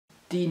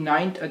The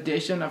ninth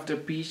edition of the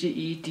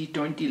Pge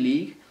T20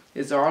 League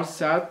is all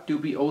set to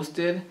be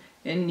hosted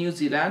in New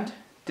Zealand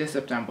this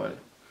September.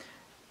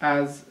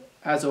 As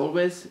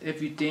always,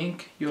 if you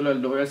think you're a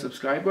loyal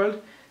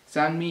subscriber,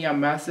 send me a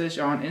message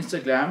on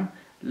Instagram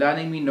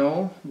letting me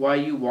know why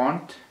you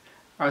want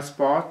a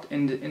spot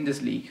in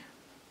this league.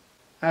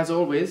 As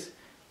always,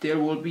 there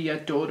will be a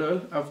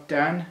total of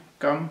 10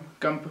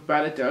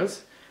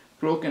 competitors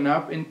broken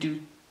up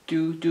into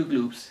two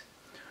groups.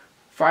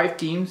 5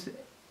 teams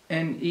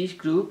in each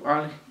group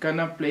are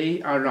gonna play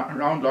a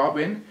round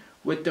robin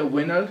with the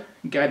winner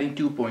getting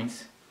 2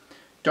 points.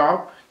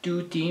 Top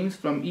 2 teams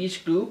from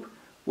each group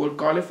will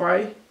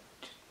qualify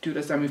to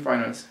the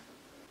semi-finals.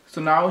 So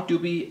now, to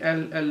be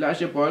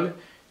eligible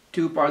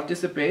to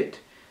participate,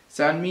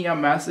 send me a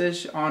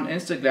message on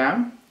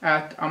Instagram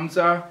at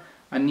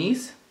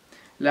 @AmzaAnis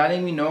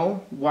letting me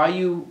know why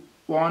you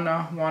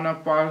wanna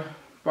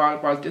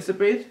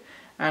participate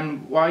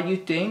and why you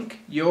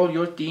think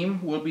your team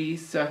will be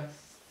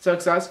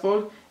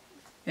successful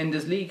in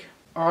this league.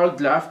 All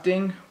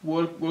drafting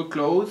will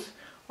close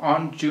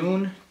on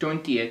June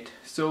 20th,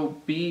 so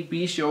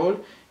be sure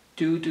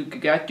to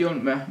get your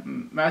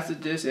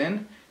messages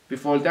in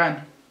before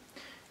then.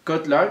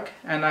 Good luck,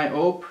 and I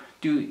hope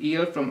to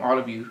hear from all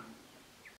of you.